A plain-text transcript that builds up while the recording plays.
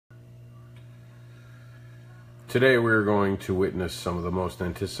Today we're going to witness some of the most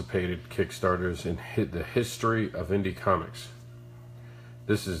anticipated Kickstarters in the history of indie comics.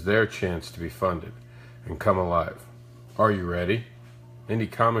 This is their chance to be funded and come alive. Are you ready? Indie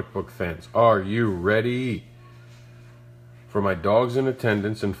comic book fans, are you ready? For my dogs in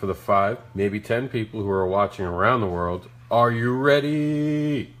attendance and for the 5, maybe 10 people who are watching around the world, are you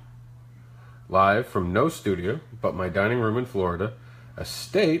ready? Live from no studio but my dining room in Florida, a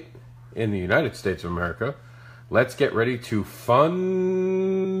state in the United States of America, let's get ready to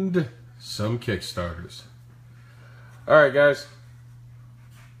fund some Kickstarters. Alright guys,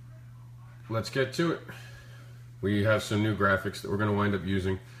 let's get to it. We have some new graphics that we're going to wind up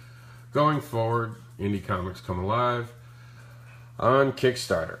using going forward. Indie Comics Come Alive on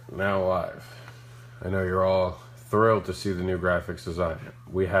Kickstarter, now live. I know you're all thrilled to see the new graphics as I am.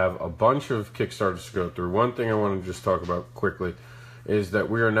 We have a bunch of Kickstarters to go through. One thing I want to just talk about quickly is that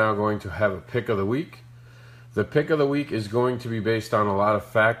we are now going to have a pick of the week. The pick of the week is going to be based on a lot of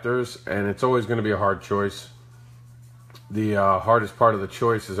factors, and it's always going to be a hard choice. The hardest part of the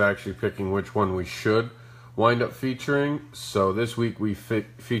choice is actually picking which one we should wind up featuring. So this week we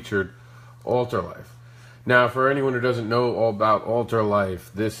featured Alter Life. Now, for anyone who doesn't know all about Alter Life,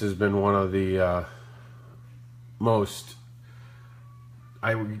 this has been one of the most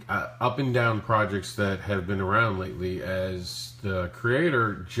up and down projects that have been around lately, as the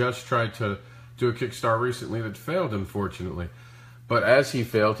creator just tried to do a Kickstarter recently that failed, unfortunately. But as he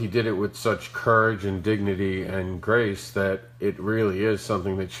failed, he did it with such courage and dignity and grace that it really is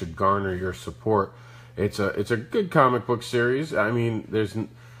something that should garner your support. It's a good comic book series. I mean,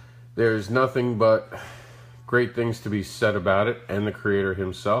 there's nothing but great things to be said about it and the creator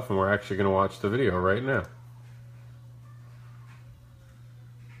himself, and we're actually going to watch the video right now.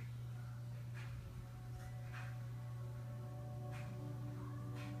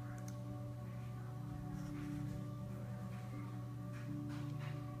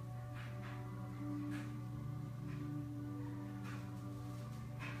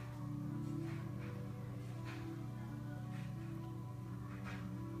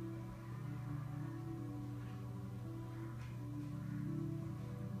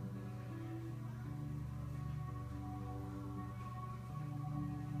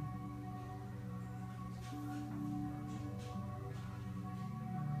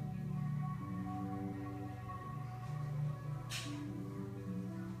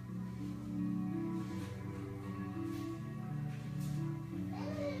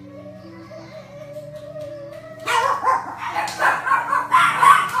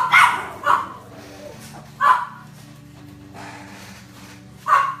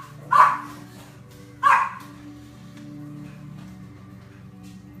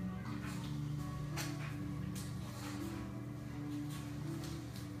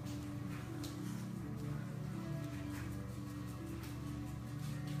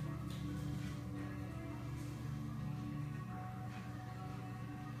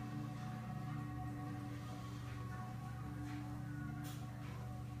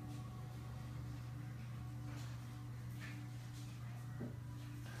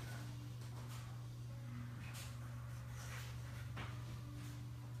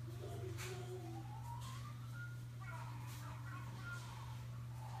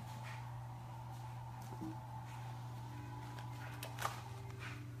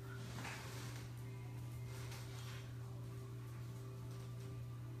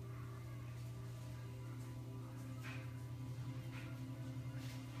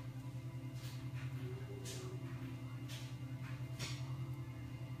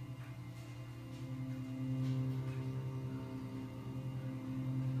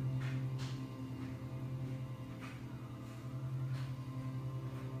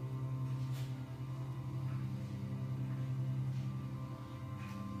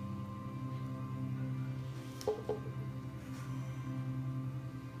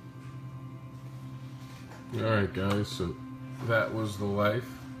 Alright guys, so that was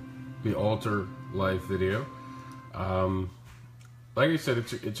the Alter Life video. Like I said,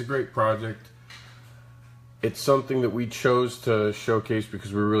 it's a great project. It's something that we chose to showcase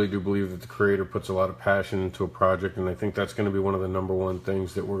because we really do believe that the creator puts a lot of passion into a project, and I think that's going to be one of the #1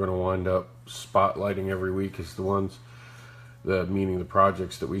 things that we're going to wind up spotlighting every week, is meaning the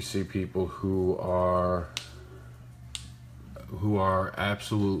projects that we see people who are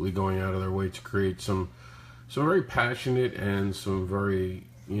absolutely going out of their way to create some very passionate and some very,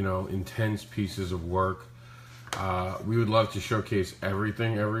 intense pieces of work. We would love to showcase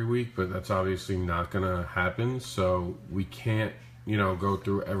everything every week, but that's obviously not going to happen. So we can't, go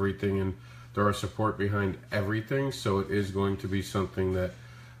through everything and throw our support behind everything. So it is going to be something that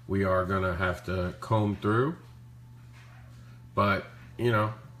we are going to have to comb through But, you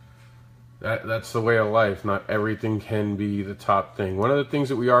know, that's the way of life. Not everything can be the top thing. One of the things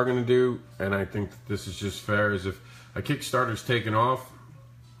that we are going to do, and I think that this is just fair, is if a Kickstarter's taken off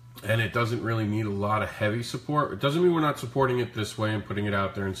and it doesn't really need a lot of heavy support, it doesn't mean we're not supporting it this way and putting it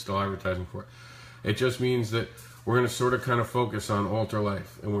out there and still advertising for it. It just means that we're going to sort of kind of focus on Alter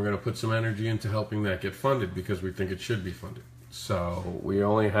Life, and we're going to put some energy into helping that get funded because we think it should be funded. So we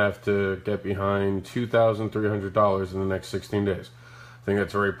only have to get behind $2,300 in the next 16 days. I think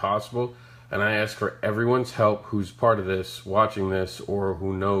that's very possible, and I ask for everyone's help who's part of this, watching this, or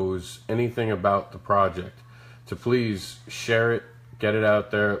who knows anything about the project, to please share it, get it out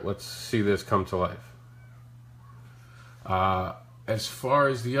there. Let's see this come to life. As far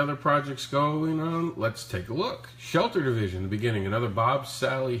as the other projects going on, let's take a look. Shelter Division, the beginning, another Bob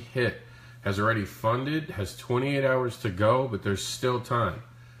Sally hit, has already funded, has 28 hours to go, but there's still time.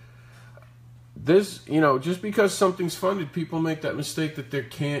 This, you know, just because something's funded, people make that mistake that there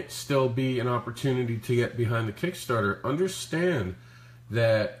can't still be an opportunity to get behind the Kickstarter. Understand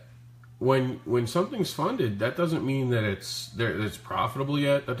that when something's funded, that doesn't mean that it's profitable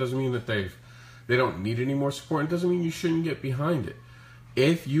yet. That doesn't mean that they don't need any more support. It doesn't mean you shouldn't get behind it.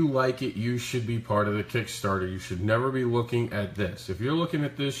 If you like it, you should be part of the Kickstarter. You should never be looking at this. If you're looking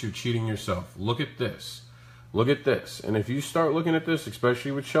at this, you're cheating yourself. Look at this. Look at this. And if you start looking at this,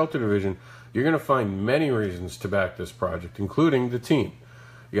 especially with Shelter Division, you're going to find many reasons to back this project, including the team.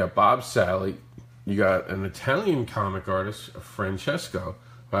 You got Bob Sally. You got an Italian comic artist, Francesco,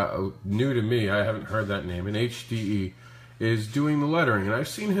 new to me. I haven't heard that name. And HDE is doing the lettering. And I've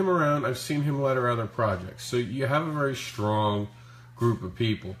seen him around. I've seen him letter other projects. So you have a very strong group of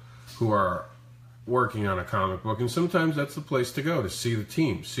people who are working on a comic book, and sometimes that's the place to go to see the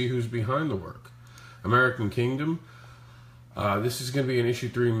team, see who's behind the work. American Kingdom, this is going to be an issue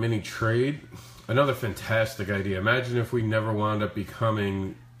 3 mini trade. Another fantastic idea. Imagine if we never wound up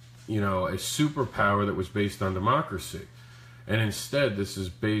becoming, you know, a superpower that was based on democracy, and instead this is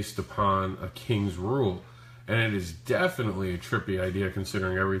based upon a king's rule. And it is definitely a trippy idea,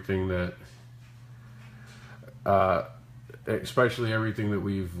 considering everything that especially everything that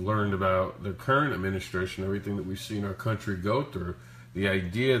we've learned about the current administration, everything that we've seen our country go through. The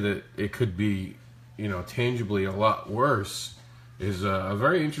idea that it could be, you know, tangibly a lot worse is a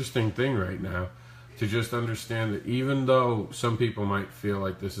very interesting thing right now, to just understand that even though some people might feel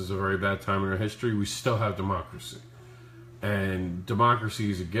like this is a very bad time in our history, we still have democracy. And democracy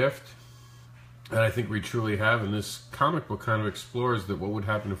is a gift, and I think we truly have, and this comic book kind of explores that what would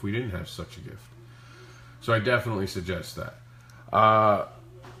happen if we didn't have such a gift. So I definitely suggest that.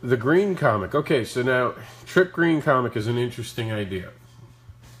 The Green comic. Okay, so now Trip Green comic is an interesting idea.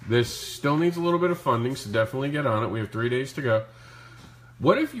 This still needs a little bit of funding, so definitely get on it. We have 3 days to go.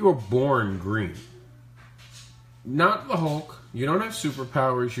 What if you were born green? Not the Hulk. You don't have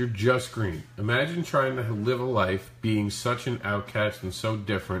superpowers. You're just green. Imagine trying to live a life being such an outcast and so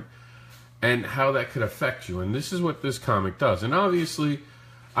different, and how that could affect you. And this is what this comic does. And obviously,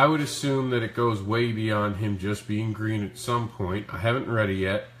 I would assume that it goes way beyond him just being green at some point. I haven't read it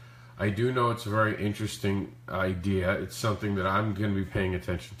yet. I do know it's a very interesting idea. It's something that I'm going to be paying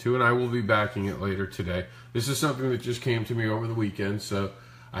attention to, and I will be backing it later today. This is something that just came to me over the weekend, so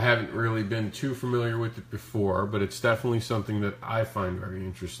I haven't really been too familiar with it before, but it's definitely something that I find very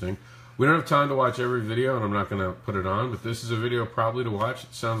interesting. We don't have time to watch every video, and I'm not going to put it on, but this is a video probably to watch.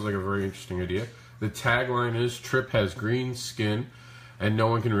 It sounds like a very interesting idea. The tagline is, Trip has green skin, and no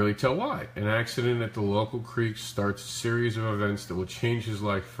one can really tell why. An accident at the local creek starts a series of events that will change his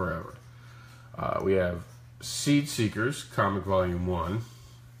life forever. We have Seed Seekers, Comic Volume 1.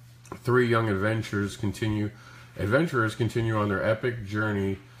 3 young adventurers continue on their epic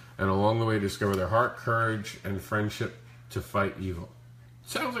journey, and along the way discover their heart, courage, and friendship to fight evil.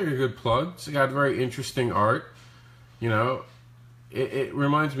 Sounds like a good plug. It's got very interesting art. You know, it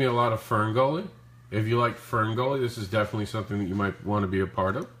reminds me a lot of Ferngully. If you like Ferngully, this is definitely something that you might want to be a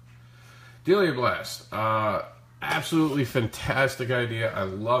part of. Delia Blast. Absolutely fantastic idea. I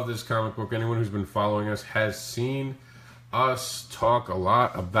love this comic book. Anyone who's been following us has seen us talk a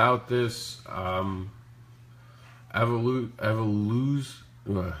lot about this. Evolution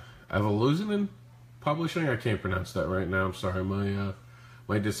Publishing? I can't pronounce that right now. I'm sorry.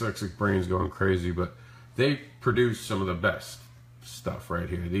 My dyslexic brain's going crazy, but they produce some of the best stuff right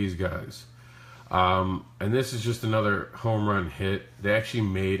here. These guys. And this is just another home run hit. They actually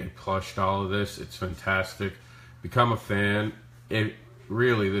made a plush doll of this. It's fantastic. Become a fan. I've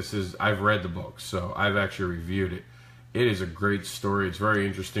read the book, so I've actually reviewed it. It is a great story. It's very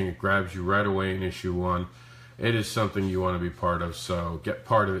interesting. It grabs you right away in issue 1. It is something you want to be part of, so get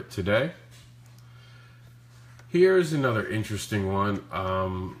part of it today. Here's another interesting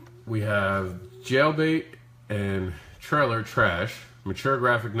one. We have Jailbait and Trailer Trash, mature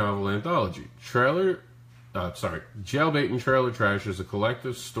graphic novel anthology. Jailbait and Trailer Trash is a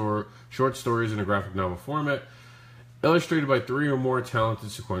collective short stories in a graphic novel format, illustrated by 3 or more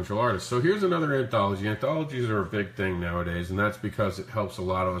talented sequential artists. So here's another anthology. Anthologies are a big thing nowadays, and that's because it helps a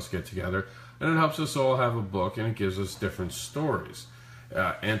lot of us get together, and it helps us all have a book, and it gives us different stories.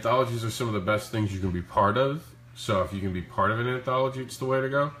 Anthologies are some of the best things you can be part of, so if you can be part of an anthology, it's the way to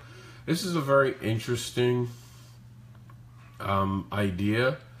go. This is a very interesting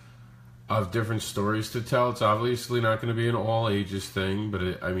idea of different stories to tell. It's obviously not going to be an all ages thing,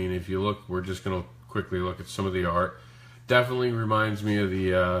 but I mean, if you look, we're just going to quickly look at some of the art. Definitely reminds me of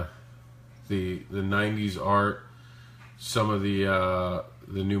the 90s art, some of the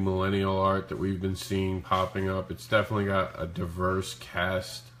new millennial art that we've been seeing popping up. It's definitely got a diverse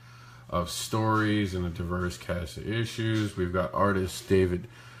cast of stories and a diverse cast of issues. We've got artist David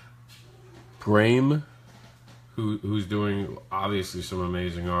Brame, who's doing obviously some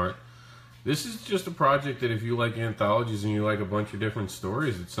amazing art. This is just a project that if you like anthologies and you like a bunch of different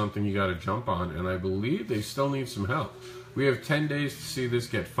stories, it's something you got to jump on, and I believe they still need some help. We have 10 days to see this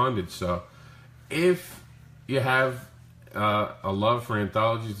get funded, so if you have a love for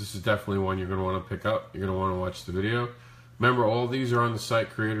anthologies, this is definitely one you're going to want to pick up. You're going to want to watch the video. Remember, all these are on the site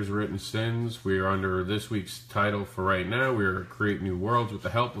Creators Written Sins. We are under this week's title for right now. We are Create New Worlds with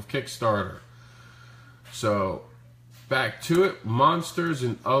the help of Kickstarter. So, back to it. Monsters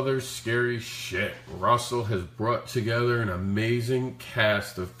and other scary shit. Russell has brought together an amazing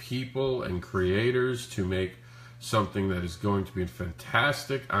cast of people and creators to make something that is going to be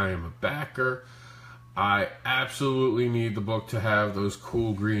fantastic. I am a backer. I absolutely need the book to have those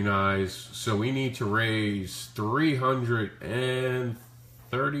cool green eyes. So we need to raise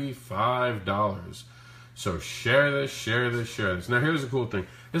 $335. So share this, share this, share this. Now here's the cool thing.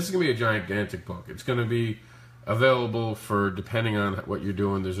 This is going to be a gigantic book. It's going to be available for, depending on what you're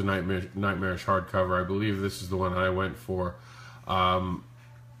doing, there's a Nightmarish hardcover. I believe this is the one I went for.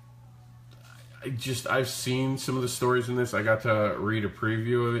 I've seen some of the stories in this. I got to read a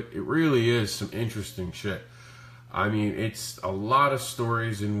preview of it. It really is some interesting shit. I mean, it's a lot of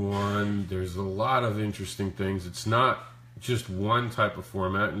stories in one. There's a lot of interesting things. It's not just one type of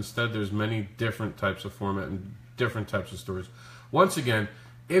format. Instead, there's many different types of format and different types of stories. Once again,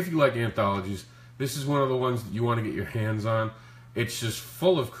 if you like anthologies, this is one of the ones that you want to get your hands on. It's just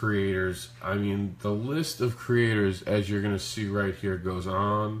full of creators. I mean, the list of creators, as you're going to see right here, goes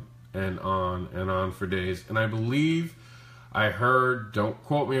on and on and on for days. And I believe I heard, don't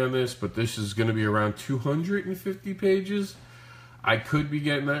quote me on this, but this is going to be around 250 pages. I could be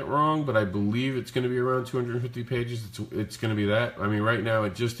getting that wrong, but I believe it's going to be around 250 pages. It's going to be that. I mean, right now,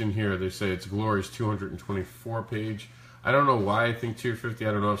 just in here, they say it's a glorious 224 page. I don't know why I think 250.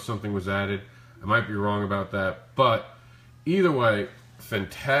 I don't know if something was added. I might be wrong about that. But either way,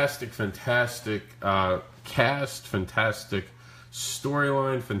 fantastic cast, fantastic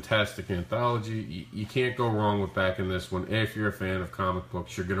storyline, fantastic anthology. You can't go wrong with backing this one. If you're a fan of comic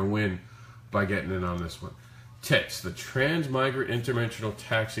books, you're going to win by getting in on this one. TITS, the Transmigrant Interdimensional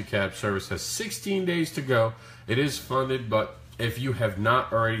Taxi Cab Service, has 16 days to go. It is funded, but if you have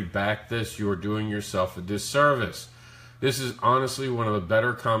not already backed this, you are doing yourself a disservice. This is honestly one of the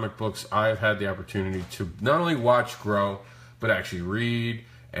better comic books I've had the opportunity to not only watch grow, but actually read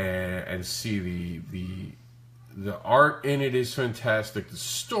and see the art in it is fantastic. The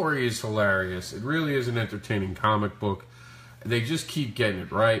story is hilarious. It really is an entertaining comic book. They just keep getting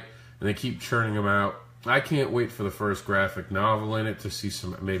it right, and they keep churning them out. I can't wait for the first graphic novel in it to see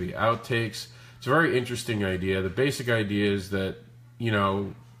some maybe outtakes. It's a very interesting idea. The basic idea is that, you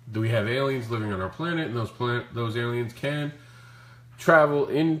know, we have aliens living on our planet, and those aliens can travel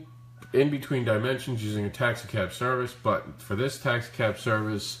in between dimensions using a taxi cab service. But for this taxi cab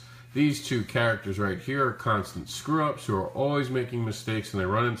service, these two characters right here are constant screw-ups who are always making mistakes, and they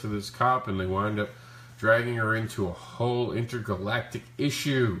run into this cop, and they wind up dragging her into a whole intergalactic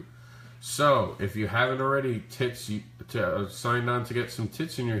issue. So, if you haven't already signed on to get some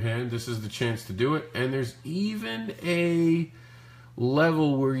tits in your hand, this is the chance to do it. And there's even a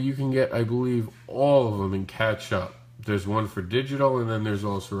level where you can get, I believe, all of them and catch up. There's one for digital, and then there's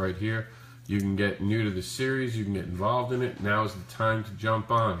also right here, you can get new to the series, you can get involved in it. Now is the time to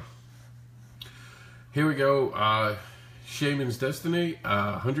jump on. Here we go. Shaman's Destiny,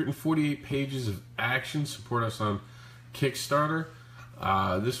 148 pages of action. Support us on Kickstarter.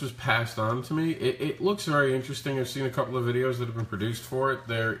 This was passed on to me. It looks very interesting. I've seen a couple of videos that have been produced for it.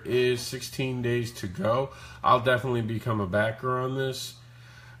 There is 16 days to go. I'll definitely become a backer on this.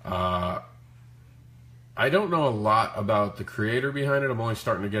 I I don't know a lot about the creator behind it. I'm only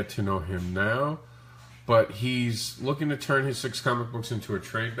starting to get to know him now. But he's looking to turn his 6 comic books into a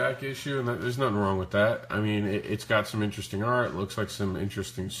trade back issue, and there's nothing wrong with that. I mean, it's got some interesting art. It looks like some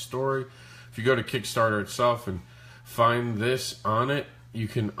interesting story. If you go to Kickstarter itself and find this on it, you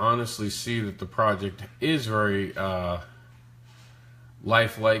can honestly see that the project is very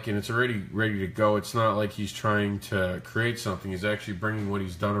lifelike, and it's already ready to go. It's not like he's trying to create something. He's actually bringing what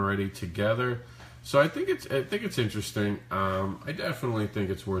he's done already together. So I think it's interesting. I definitely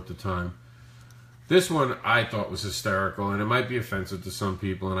think it's worth the time. This one I thought was hysterical, and it might be offensive to some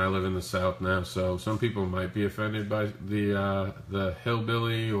people, and I live in the South now, so some people might be offended by the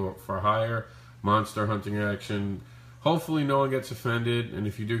hillbilly or for hire monster hunting action. Hopefully no one gets offended, and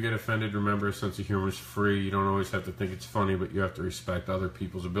if you do get offended, remember, a sense of humor is free. You don't always have to think it's funny, but you have to respect other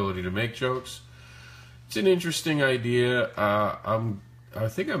people's ability to make jokes. It's an interesting idea. I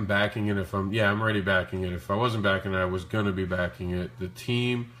think I'm backing it I'm already backing it. If I wasn't backing it, I was going to be backing it. The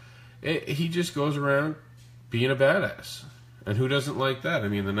team... he just goes around being a badass. And who doesn't like that? I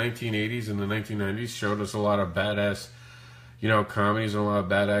mean, the 1980s and the 1990s showed us a lot of badass, comedies and a lot of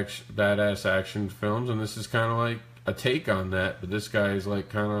badass action films. And this is kind of like a take on that. But this guy is like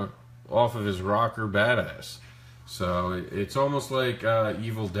kind of off of his rocker badass. So it's almost like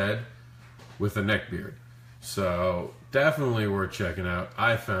Evil Dead with a neckbeard. So definitely worth checking out.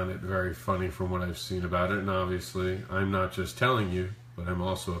 I found it very funny from what I've seen about it. And obviously, I'm not just telling you, but I'm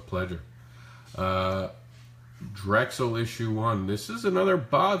also a pledger. Drexel issue 1. This is another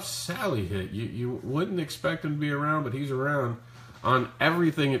Bob Sally hit. You wouldn't expect him to be around, but he's around on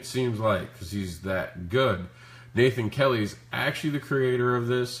everything, it seems like, because he's that good. Nathan Kelly's actually the creator of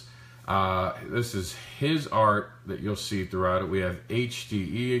this. This is his art that you'll see throughout it. We have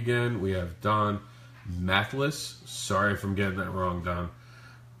HDE again. We have Don Mathis. Sorry if I'm getting that wrong, Don.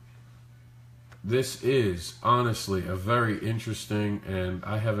 This is honestly a very interesting, and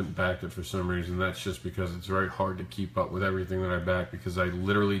I haven't backed it for some reason. That's just because it's very hard to keep up with everything that I back, because I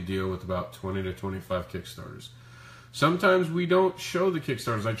literally deal with about 20 to 25 Kickstarters. Sometimes we don't show the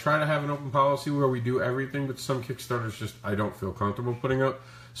Kickstarters. I try to have an open policy where we do everything, but some Kickstarters just I don't feel comfortable putting up.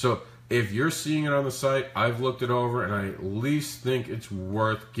 So if you're seeing it on the site, I've looked it over, and I at least think it's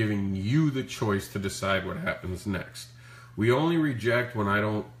worth giving you the choice to decide what happens next. We only reject when I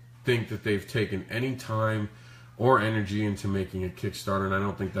don't think that they've taken any time or energy into making a Kickstarter, and I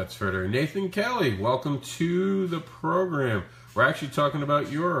don't think that's fair to Nathan Kelly. Welcome to the program. We're actually talking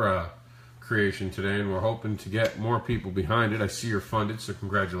about your creation today, and we're hoping to get more people behind it. I see you're funded, so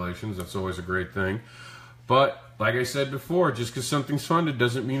congratulations. That's always a great thing. But like I said before, just because something's funded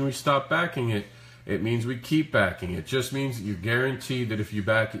doesn't mean we stop backing it. It means we keep backing it. It just means you're guaranteed that if you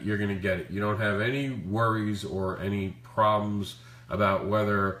back it, you're going to get it. You don't have any worries or any problems about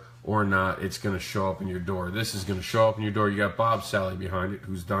whether or not it's going to show up in your door. This is going to show up in your door. You got Bob Sally behind it,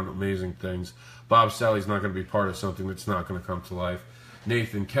 who's done amazing things. Bob Sally's not going to be part of something that's not going to come to life.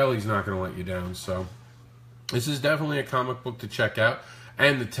 Nathan Kelly's not going to let you down. So this is definitely a comic book to check out.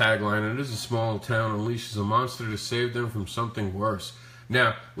 And the tagline, it is a small town unleashes a monster to save them from something worse.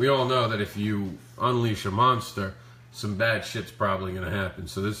 Now, we all know that if you unleash a monster, some bad shit's probably going to happen.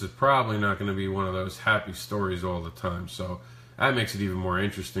 So this is probably not going to be one of those happy stories all the time. So that makes it even more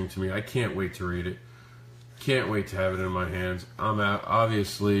interesting to me. I can't wait to read it. Can't wait to have it in my hands. I'm out.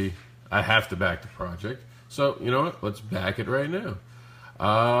 Obviously, I have to back the project. So, you know what? Let's back it right now.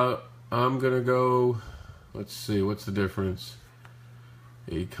 I'm going to go... Let's see. What's the difference?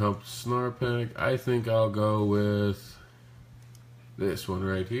 A Snarl Panic. I think I'll go with this one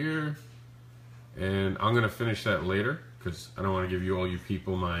right here. And I'm going to finish that later, because I don't want to give you all you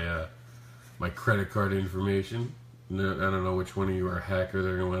people my my credit card information. No, I don't know which one of you are a hacker.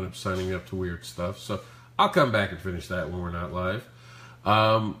 They're going to end up signing up to weird stuff. So I'll come back and finish that when we're not live.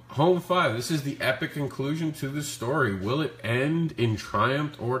 Home 5. This is the epic conclusion to the story. Will it end in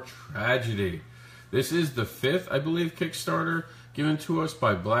triumph or tragedy? This is the 5th, I believe, Kickstarter given to us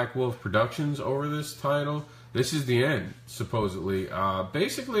by Black Wolf Productions over this title. This is the end, supposedly.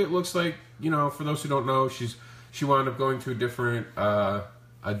 Basically, it looks like, you know, for those who don't know, she wound up going to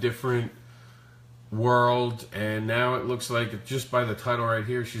a different world, and now it looks like, just by the title right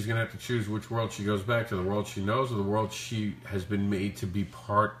here, she's going to have to choose which world she goes back to, the world she knows or the world she has been made to be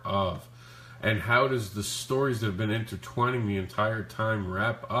part of. And how does the stories that have been intertwining the entire time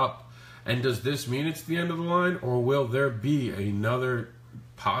wrap up? And does this mean it's the end of the line, or will there be another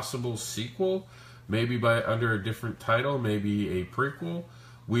possible sequel? Maybe under a different title, maybe a prequel.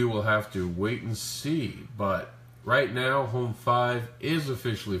 We will have to wait and see. But right now, Home 5 is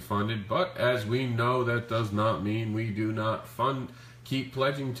officially funded. But as we know, that does not mean we do not keep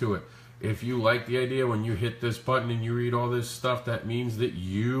pledging to it. if you like the idea, when you hit this button and you read all this stuff, that means that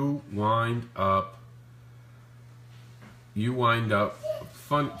you wind up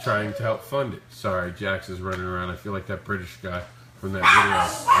trying to help fund it. Sorry, Jax is running around. I feel like that British guy from that video.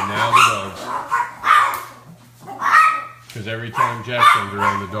 And now the dogs. Because every time Jax comes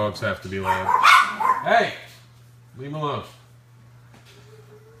around, the dogs have to be loud. Hey! Leave him alone.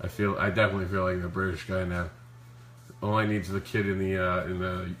 I definitely feel like the British guy now. All I need is the kid in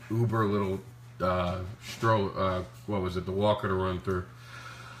the Uber little stroll. What was it? The walker to run through.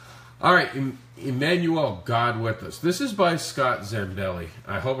 All right, Emmanuel, God with Us. This is by Scott Zambelli.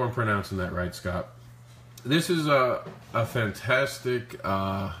 I hope I'm pronouncing that right, Scott. This is a fantastic,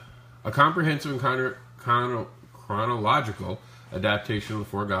 a comprehensive and chronological adaptation of the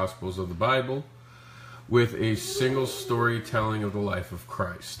four Gospels of the Bible with a single storytelling of the life of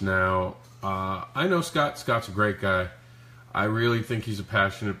Christ. Now, I know Scott. Scott's a great guy. I really think he's a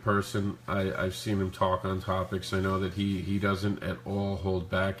passionate person. I've seen him talk on topics. I know that he doesn't at all hold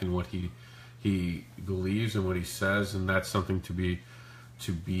back in what he believes and what he says, and that's something to be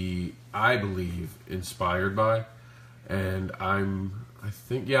I believe inspired by. And I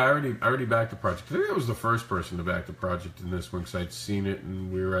already backed the project. I think I was the first person to back the project in this one because I'd seen it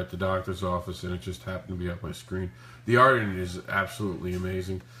and we were at the doctor's office and it just happened to be up my screen. The art in it is absolutely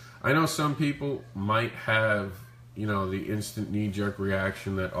amazing. I know some people might have, the instant knee-jerk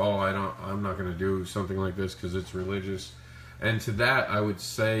reaction that, I'm not going to do something like this because it's religious. And to that, I would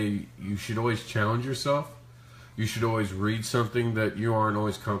say you should always challenge yourself. You should always read something that you aren't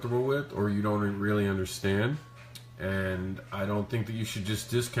always comfortable with or you don't really understand. And I don't think that you should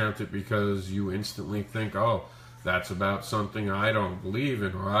just discount it because you instantly think, oh, that's about something I don't believe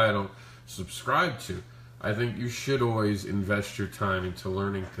in or I don't subscribe to. I think you should always invest your time into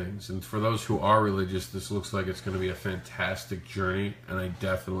learning things. And for those who are religious, this looks like it's going to be a fantastic journey, and I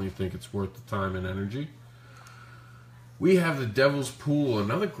definitely think it's worth the time and energy. We have The Devil's Pool,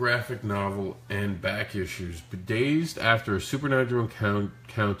 another graphic novel and back issues. Dazed after a supernatural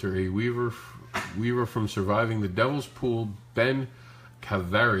encounter, a weaver from surviving the Devil's Pool, Ben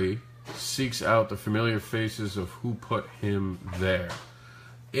Kaveri, seeks out the familiar faces of who put him there.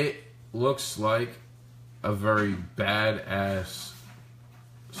 It looks like a very badass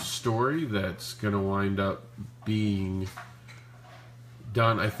story that's going to wind up being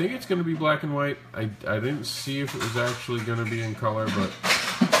done. I think it's going to be black and white. I didn't see if it was actually going to be in color, but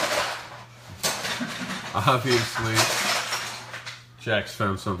obviously Jax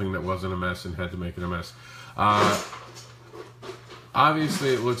found something that wasn't a mess and had to make it a mess. Obviously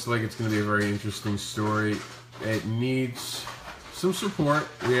it looks like it's going to be a very interesting story. It needs some support.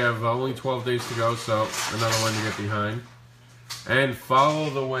 We have only 12 days to go, so another one to get behind. And Follow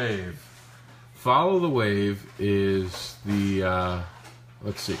the Wave. Follow the Wave is the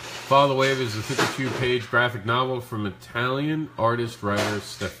Follow the Wave is a 52-page graphic novel from Italian artist-writer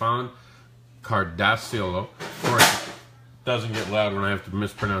Stefan Cardassiolo. Of course, it doesn't get loud when I have to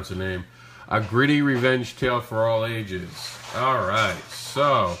mispronounce a name. A gritty revenge tale for all ages. Alright,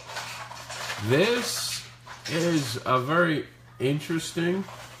 so this is a very interesting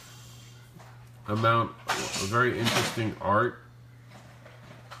art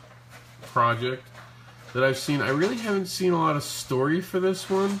project that I've seen. I really haven't seen a lot of story for this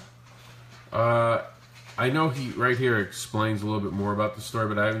one. I know he right here explains a little bit more about the story,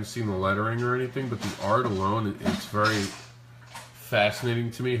 but I haven't seen the lettering or anything. But the art alone, it's very fascinating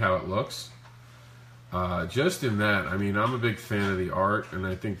to me how it looks. Just in that, I mean, I'm a big fan of the art, and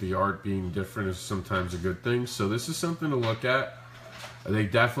I think the art being different is sometimes a good thing. So this is something to look at. They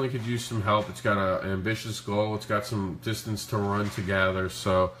definitely could use some help. It's got an ambitious goal. It's got some distance to run to gather.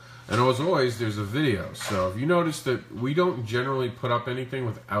 So, and as always, there's a video. So if you notice that we don't generally put up anything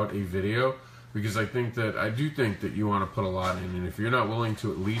without a video, because I do think that you want to put a lot in. And if you're not willing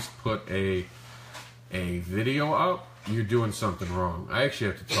to at least put a video up, you're doing something wrong. I actually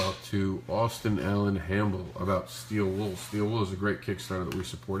have to talk to Austin Allen Hamble about Steel Wool. Steel Wool is a great Kickstarter that we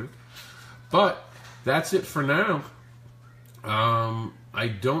supported. But that's it for now. I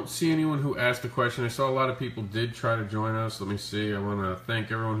don't see anyone who asked a question. I saw a lot of people did try to join us. Let me see. I want to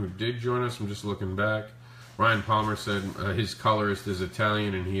thank everyone who did join us. I'm just looking back. Ryan Palmer said his colorist is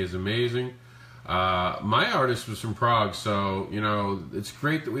Italian and he is amazing. My artist was from Prague, so, it's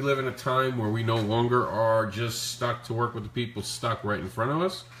great that we live in a time where we no longer are just stuck to work with the people stuck right in front of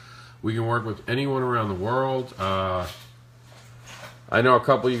us. We can work with anyone around the world. I know a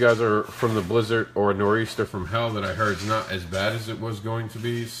couple of you guys are from the blizzard or nor'easter from hell that I heard is not as bad as it was going to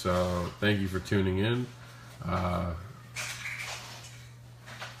be, so thank you for tuning in.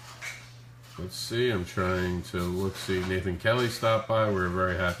 Let's see. I'm trying to look. See, Nathan Kelly stopped by. We're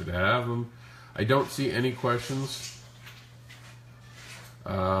very happy to have him. I don't see any questions.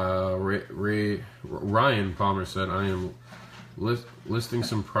 Ryan Palmer said, "I am listing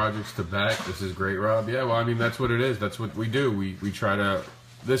some projects to back. This is great, Rob." Yeah, well, I mean, that's what it is. That's what we do. We try to.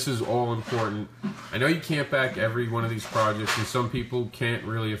 This is all important. I know you can't back every one of these projects, and some people can't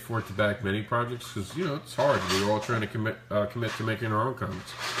really afford to back many projects because, you know, it's hard. We're all trying to commit to making our own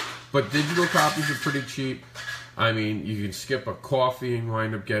comics. But digital copies are pretty cheap. I mean, you can skip a coffee and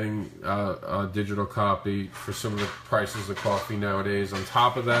wind up getting a digital copy for some of the prices of coffee nowadays. On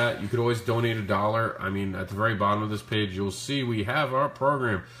top of that, you could always donate $1. I mean, at the very bottom of this page, you'll see we have our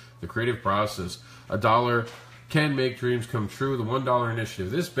program, The Creative Process. $1 can make dreams come true, the $1 initiative.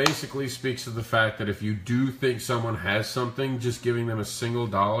 This basically speaks to the fact that if you do think someone has something, just giving them a single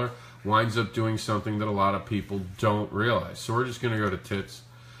dollar winds up doing something that a lot of people don't realize. So we're just going to go to tits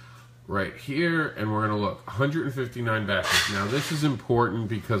right here, and we're going to look. 159 backers. Now, this is important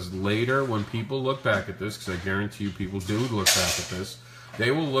because later, when people look back at this, because I guarantee you people do look back at this,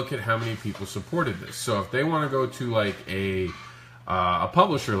 they will look at how many people supported this. So if they want to go to like a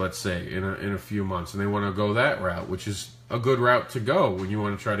publisher, let's say, in a few months, and they want to go that route, which is a good route to go when you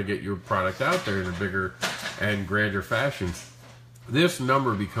want to try to get your product out there in a bigger and grander fashion, this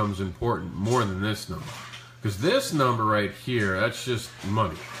number becomes important more than this number. Because this number right here, that's just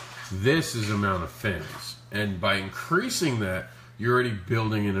money. This is the amount of fans. And by increasing that, you're already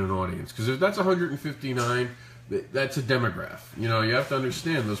building in an audience. Because if that's 159, that's a demographic. You know, you have to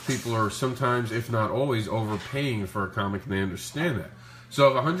understand those people are sometimes, if not always, overpaying for a comic, and they understand that. So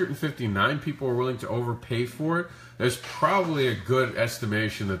if 159 people are willing to overpay for it, there's probably a good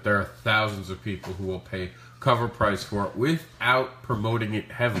estimation that there are thousands of people who will pay cover price for it without promoting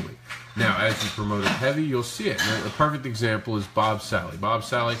it heavily. Now, as you promote it heavy, you'll see it. Now, a perfect example is Bob Sally. Bob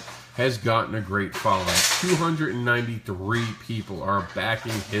Sally has gotten a great following. 293 people are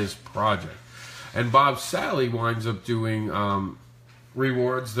backing his project. And Bob Sally winds up doing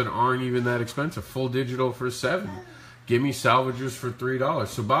rewards that aren't even that expensive. Full digital for $7. Gimme salvagers for $3.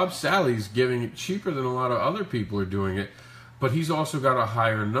 So Bob Sally's giving it cheaper than a lot of other people are doing it. But he's also got a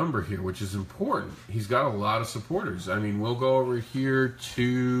higher number here, which is important. He's got a lot of supporters. I mean, we'll go over here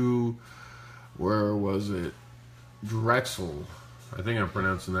to, where was it? Drexel. I think I'm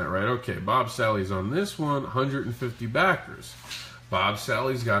pronouncing that right. Okay, Bob Sally's on this one, 150 backers. Bob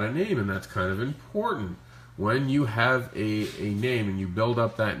Sally's got a name, and that's kind of important. When you have a name and you build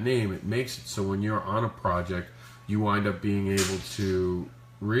up that name, it makes it so when you're on a project, you wind up being able to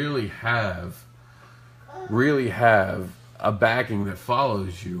really have a backing that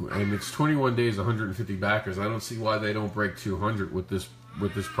follows you. And it's 21 days, 150 backers. I don't see why they don't break 200 with this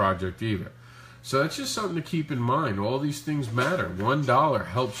project either. So that's just something to keep in mind. All these things matter. $1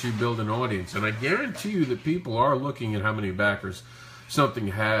 helps you build an audience. And I guarantee you that people are looking at how many backers something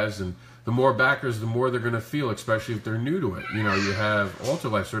has. And the more backers, the more they're going to feel, especially if they're new to it. You know, you have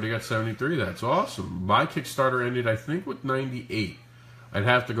Ultralife's already got 73. That's awesome. My Kickstarter ended, I think, with 98. I'd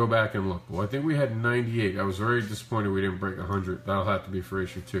have to go back and look. Well, I think we had 98. I was very disappointed we didn't break 100. That'll have to be for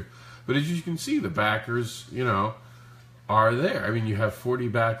issue 2. But as you can see, the backers, you know, are there. I mean, you have 40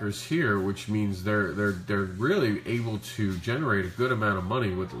 backers here, which means they're really able to generate a good amount of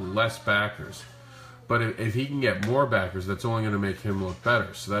money with less backers. But if he can get more backers, that's only going to make him look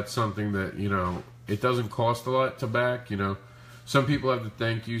better. So that's something that, you know, it doesn't cost a lot to back, you know. Some people have the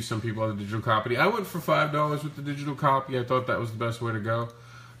thank you, some people have the digital copy. I went for $5 with the digital copy. I thought that was the best way to go.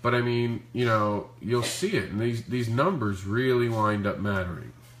 But I mean, you know, you'll see it. And these numbers really wind up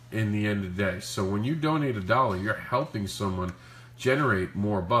mattering in the end of the day. So when you donate $1, you're helping someone generate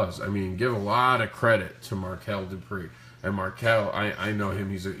more buzz. I mean, give a lot of credit to Markel Dupree. And Markel, I know him.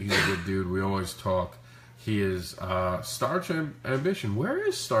 He's a good dude. We always talk. He is Starch Ambition. Where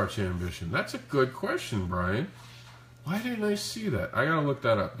is Starch Ambition? That's a good question, Brian. Why didn't I see that? I gotta look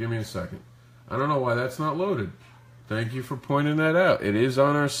that up. Give me a second. I don't know why that's not loaded. Thank you for pointing that out. It is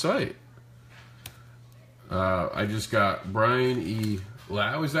on our site. I just got Brian E.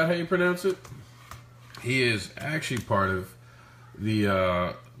 Lau. Is that how you pronounce it? He is actually part of the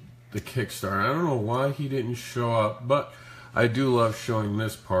Kickstarter. I don't know why he didn't show up, but I do love showing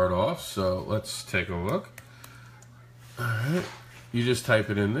this part off. So let's take a look. All right. You just type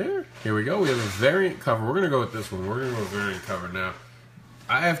it in there. Here we go. We have a variant cover. We're going to go with this one. We're going to go with variant cover. Now,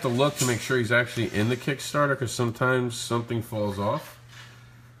 I have to look to make sure he's actually in the Kickstarter because sometimes something falls off.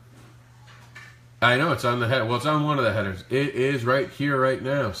 I know it's on the head. Well, it's on one of the headers. It is right here, right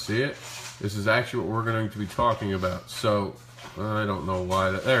now. See it? This is actually what we're going to be talking about. So, I don't know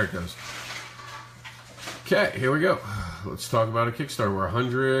why that... There it goes. Okay, here we go. Let's talk about a Kickstarter. We're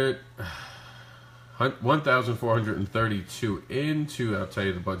 100... 1,432 into, I'll tell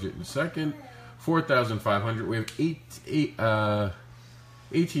you the budget in a second, 4,500. We have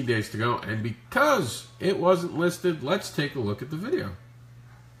 18 days to go, and because it wasn't listed, let's take a look at the video.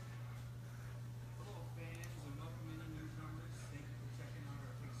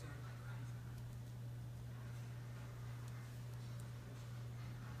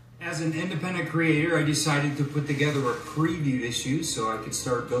 As an independent creator, I decided to put together a preview issue so I could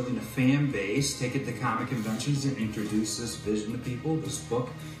start building a fan base, take it to comic conventions, and introduce this vision to people, this book.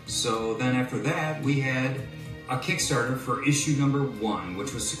 So then after that, we had a Kickstarter for issue number 1,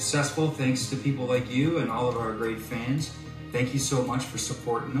 which was successful thanks to people like you and all of our great fans. Thank you so much for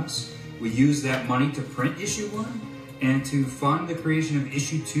supporting us. We used that money to print issue 1 and to fund the creation of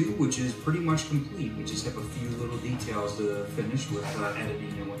issue 2, which is pretty much complete. We just have a few little details to finish with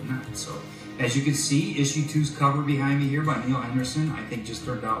editing and whatnot. So as you can see, issue 2's cover behind me here by Neil Henderson, I think just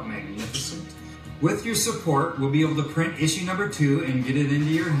turned out magnificent. With your support, we'll be able to print issue number 2 and get it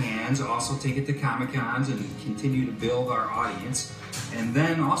into your hands, also take it to Comic-Cons and continue to build our audience, and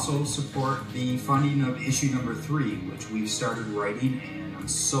then also support the funding of issue number 3, which we've started writing, and I'm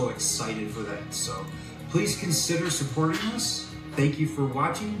so excited for that. So please consider supporting us. Thank you for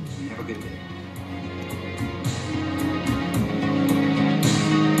watching, and have a good day.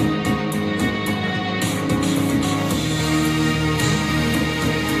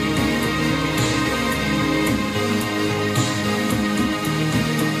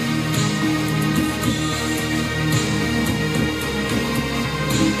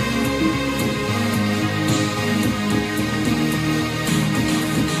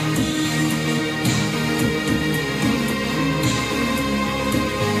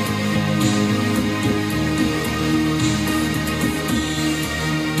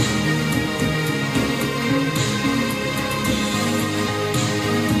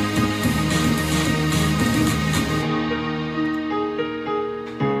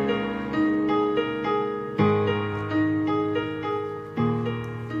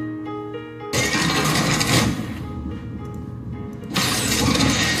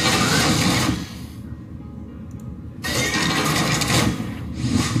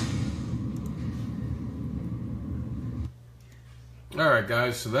 Alright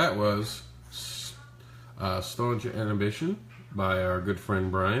guys, so that was Staunch Ambition by our good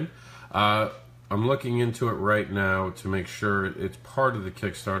friend Brian. I'm looking into it right now to make sure it's part of the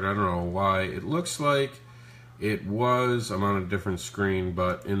Kickstarter. I don't know why. It looks like it was. I'm on a different screen,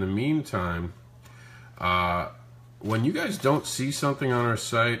 but in the meantime, when you guys don't see something on our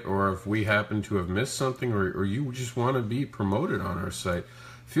site, or if we happen to have missed something, or you just want to be promoted on our site,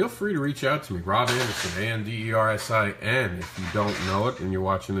 feel free to reach out to me, Rob Anderson, Andersin. If you don't know it and you're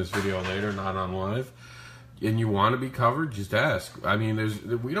watching this video later, not on live, and you want to be covered, just ask. I mean,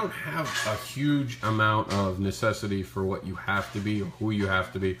 we don't have a huge amount of necessity for what you have to be, or who you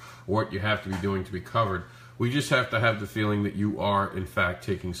have to be, or what you have to be doing to be covered. We just have to have the feeling that you are, in fact,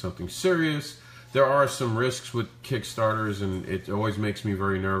 taking something serious. There are some risks with Kickstarters, and it always makes me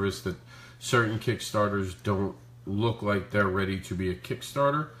very nervous that certain Kickstarters don't look like they're ready to be a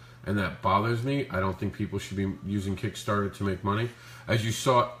Kickstarter, and that bothers me. I don't think people should be using Kickstarter to make money. As you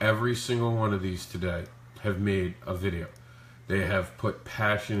saw, every single one of these today have made a video. They have put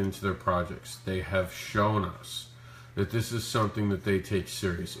passion into their projects. They have shown us that this is something that they take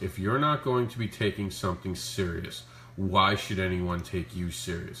serious. If you're not going to be taking something serious, why should anyone take you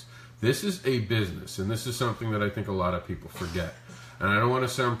serious? This is a business, and this is something that I think a lot of people forget. And I don't want to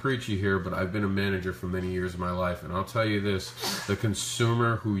sound preachy here, but I've been a manager for many years of my life, and I'll tell you this, the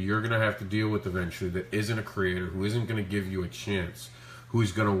consumer who you're going to have to deal with eventually that isn't a creator, who isn't going to give you a chance,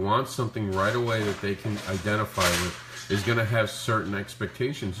 who's going to want something right away that they can identify with, is going to have certain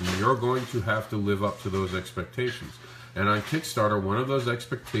expectations, and you're going to have to live up to those expectations. And on Kickstarter, one of those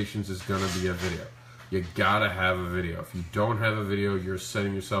expectations is going to be a video. You gotta have a video. If you don't have a video, you're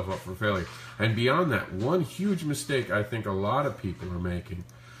setting yourself up for failure. And beyond that, one huge mistake I think a lot of people are making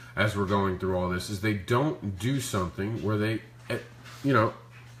as we're going through all this is they don't do something where they,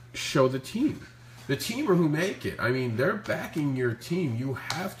 show the team. The team are who make it. I mean, they're backing your team. You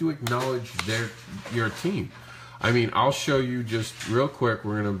have to acknowledge your team. I mean, I'll show you just real quick.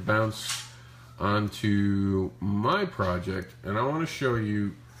 We're gonna bounce onto my project, and I want to show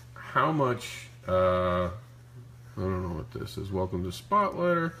you how much. I don't know what this is. Welcome to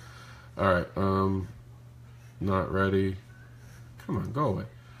Spotlighter. Alright, not ready. Come on, go away.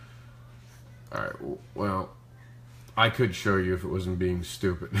 Alright, well, I could show you if it wasn't being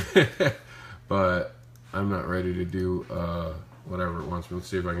stupid. But I'm not ready to do whatever it wants me. Let's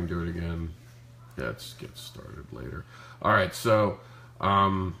see if I can do it again. Yeah, let's get started later. Alright, so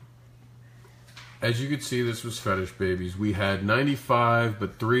as you can see, this was Fetish Babies. We had 95,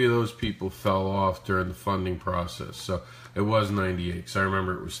 but 3 of those people fell off during the funding process. So it was 98, because I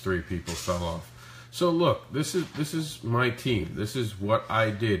remember it was 3 people fell off. So look, this is my team. This is what I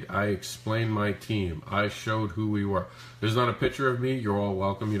did. I explained my team. I showed who we were. There's not a picture of me. You're all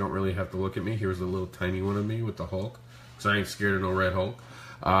welcome. You don't really have to look at me. Here's a little tiny one of me with the Hulk, because I ain't scared of no Red Hulk.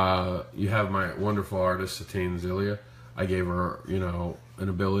 You have my wonderful artist, Satane Zilia. I gave her, you know, an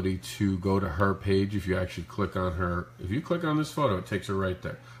ability to go to her page. If you actually click on her, if you click on this photo, it takes her right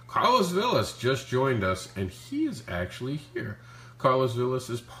there. Carlos Villas just joined us, and he is actually here. Carlos Villas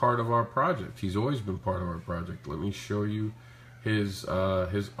is part of our project. He's always been part of our project. Let me show you his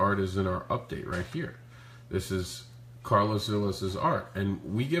art is in our update right here. This is Carlos Villas' art, and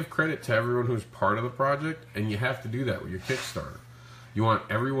we give credit to everyone who's part of the project, and you have to do that with your Kickstarter. You want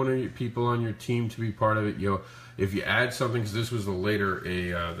every one of your people on your team to be part of it. You know, if you add something, because this was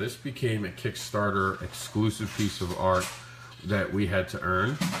this became a Kickstarter exclusive piece of art that we had to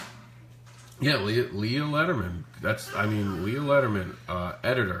earn. Yeah, Leah Letterman. Leah Letterman,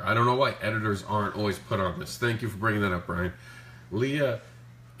 editor. I don't know why editors aren't always put on this. Thank you for bringing that up, Brian. Leah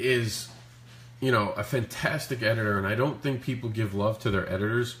is, you know, a fantastic editor, and I don't think people give love to their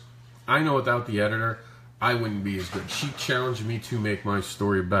editors. I know without the editor, I wouldn't be as good. She challenged me to make my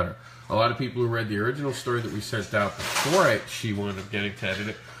story better. A lot of people who read the original story that we sent out before she wound up getting to edit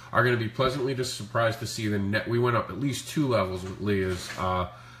it are going to be pleasantly surprised to see we went up at least 2 levels with Leah's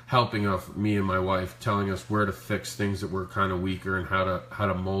helping of me and my wife, telling us where to fix things that were kind of weaker and how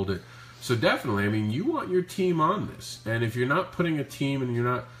to mold it. So definitely, I mean, you want your team on this, and if you're not putting a team and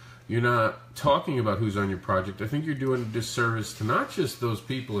you're not talking about who's on your project, I think you're doing a disservice to not just those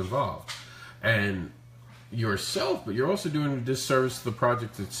people involved and yourself, but you're also doing a disservice to the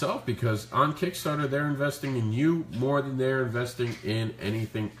project itself, because on Kickstarter they're investing in you more than they're investing in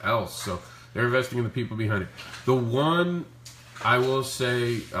anything else. So they're investing in the people behind it. The one, I will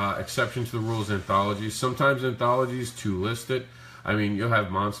say, exception to the rules, anthologies. Sometimes anthologies to list it. I mean, you'll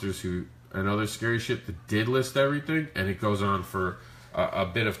have monsters and other scary shit that did list everything, and it goes on for a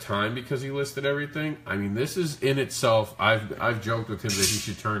bit of time because he listed everything. I mean, this is in itself, I've joked with him that he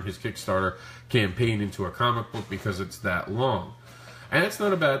should turn his Kickstarter campaign into a comic book because it's that long. And it's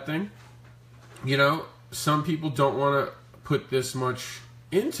not a bad thing. You know, some people don't want to put this much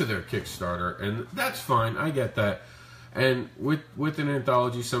into their Kickstarter, and that's fine. I get that. And with an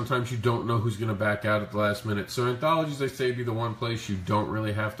anthology, sometimes you don't know who's going to back out at the last minute. So anthologies, I say, be the one place you don't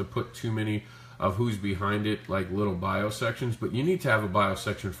really have to put too many of who's behind it, like little bio sections. But you need to have a bio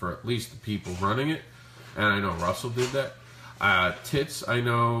section for at least the people running it. And I know Russell did that. Tits, I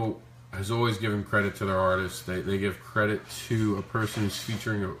know, has always given credit to their artists. They give credit to a person who's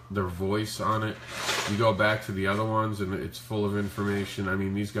featuring their voice on it. You go back to the other ones, and it's full of information. I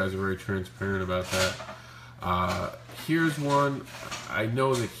mean, these guys are very transparent about that. Here's one. I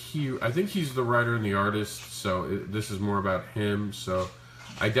know that I think he's the writer and the artist, so this is more about him. So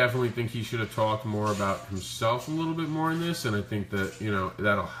I definitely think he should have talked more about himself a little bit more in this, and I think that, you know,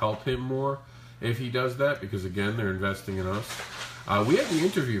 that'll help him more if he does that, because again, they're investing in us. We have the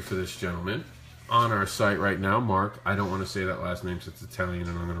interview for this gentleman on our site right now, Mark. I don't want to say that last name since it's Italian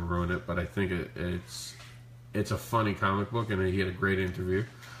and I'm going to ruin it, but I think it's a funny comic book, and he had a great interview.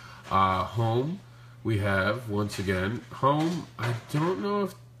 Home. We have, once again, Home. I don't know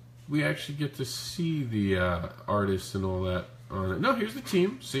if we actually get to see the artists and all that on it. No, here's the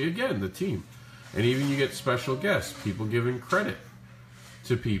team. See, again, the team. And even you get special guests, people giving credit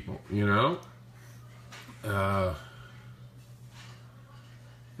to people, you know?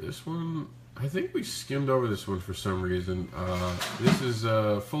 This one, I think we skimmed over this one for some reason. This is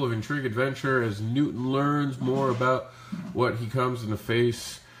full of intrigue, adventure, as Newton learns more about what he comes to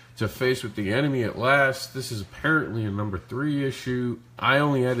face with the enemy at last. This is apparently a number 3 issue. I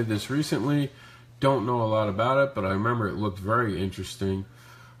only added this recently. Don't know a lot about it, but I remember it looked very interesting.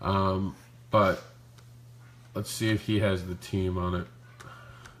 But let's see if he has the team on it.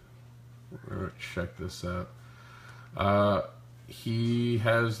 All right, check this out. He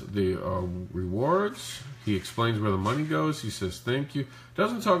has the rewards. He explains where the money goes. He says thank you.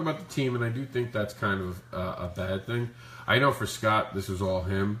 Doesn't talk about the team, and I do think that's kind of a bad thing. I know for Scott, this was all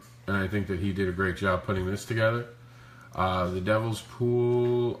him, and I think that he did a great job putting this together. The Devil's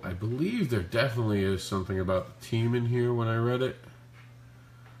Pool, I believe there definitely is something about the team in here when I read it.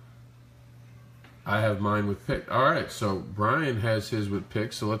 I have mine with Pick. Alright, so Brian has his with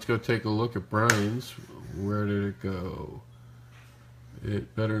Pick, so let's go take a look at Brian's. Where did it go?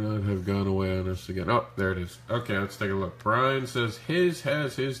 It better not have gone away on us again. Oh, there it is. Okay, let's take a look. Brian says his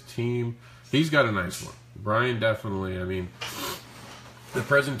has his team. He's got a nice one. Brian definitely, I mean, The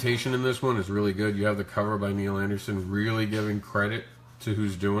presentation in this one is really good. You have the cover by Neil Anderson, really giving credit to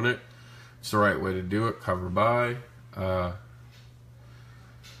who's doing it. It's the right way to do it. Cover by.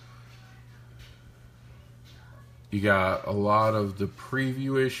 You got a lot of the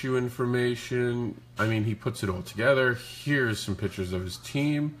preview issue information. I mean, he puts it all together. Here's some pictures of his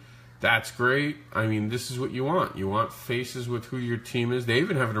team. That's great. I mean, this is what you want. You want faces with who your team is. They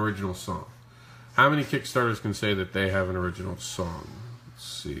even have an original song. How many Kickstarters can say that they have an original song? Let's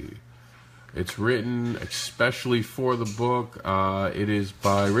see. It's written especially for the book. It is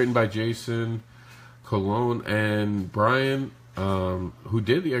written by Jason Colon and Brian, who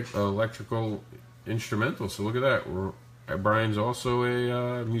did the electrical instrumental. So look at that. Brian's also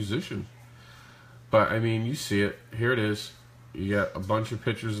a musician. But I mean, you see it. Here it is. You got a bunch of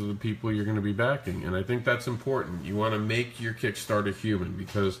pictures of the people you're going to be backing, and I think that's important. You want to make your Kickstarter human,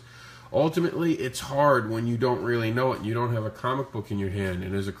 because ultimately it's hard when you don't really know it and you don't have a comic book in your hand.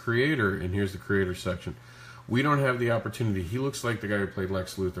 And as a creator, and here's the creator section, we don't have the opportunity. He looks like the guy who played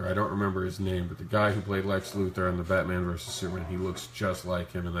Lex Luthor. I don't remember his name, but the guy who played Lex Luthor on the Batman vs. Superman, he looks just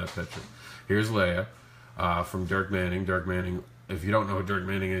like him in that picture. Here's Leia from Dirk Manning. Dirk Manning, if you don't know who Dirk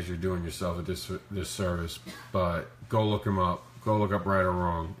Manning is, you're doing yourself a disservice. But go look him up. Go look up Right or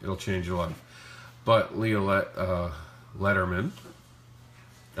Wrong. It'll change your life. But Leah Letterman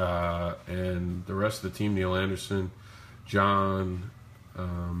and the rest of the team, Neil Anderson, John,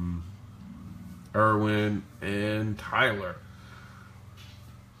 Irwin, and Tyler.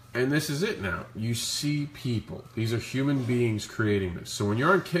 And this is it now. You see people. These are human beings creating this. So when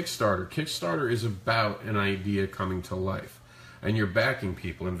you're on Kickstarter, Kickstarter is about an idea coming to life. And you're backing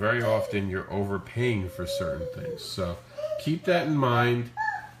people. And very often you're overpaying for certain things. So keep that in mind.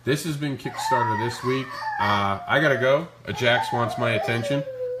 This has been Kickstarter this week. I gotta go. Jax wants my attention.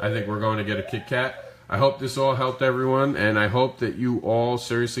 I think we're going to get a Kit Kat. I hope this all helped everyone, and I hope that you all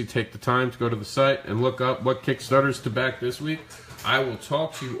seriously take the time to go to the site and look up what Kickstarters to back this week. I will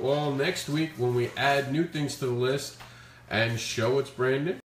talk to you all next week when we add new things to the list and show what's brand new.